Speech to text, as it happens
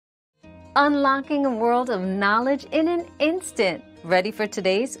unlocking a world of knowledge in an instant. Ready for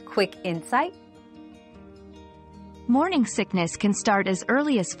today's quick insight? Morning sickness can start as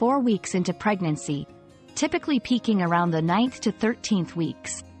early as 4 weeks into pregnancy, typically peaking around the 9th to 13th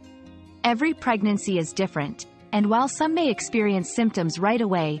weeks. Every pregnancy is different, and while some may experience symptoms right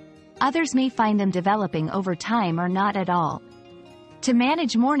away, others may find them developing over time or not at all. To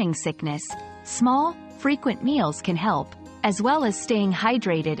manage morning sickness, small, frequent meals can help, as well as staying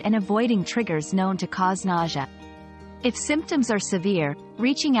hydrated and avoiding triggers known to cause nausea. If symptoms are severe,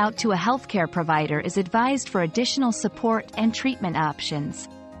 reaching out to a healthcare provider is advised for additional support and treatment options.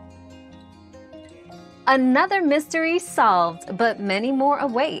 Another mystery solved, but many more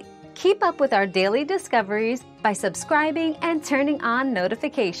await. Keep up with our daily discoveries by subscribing and turning on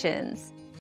notifications.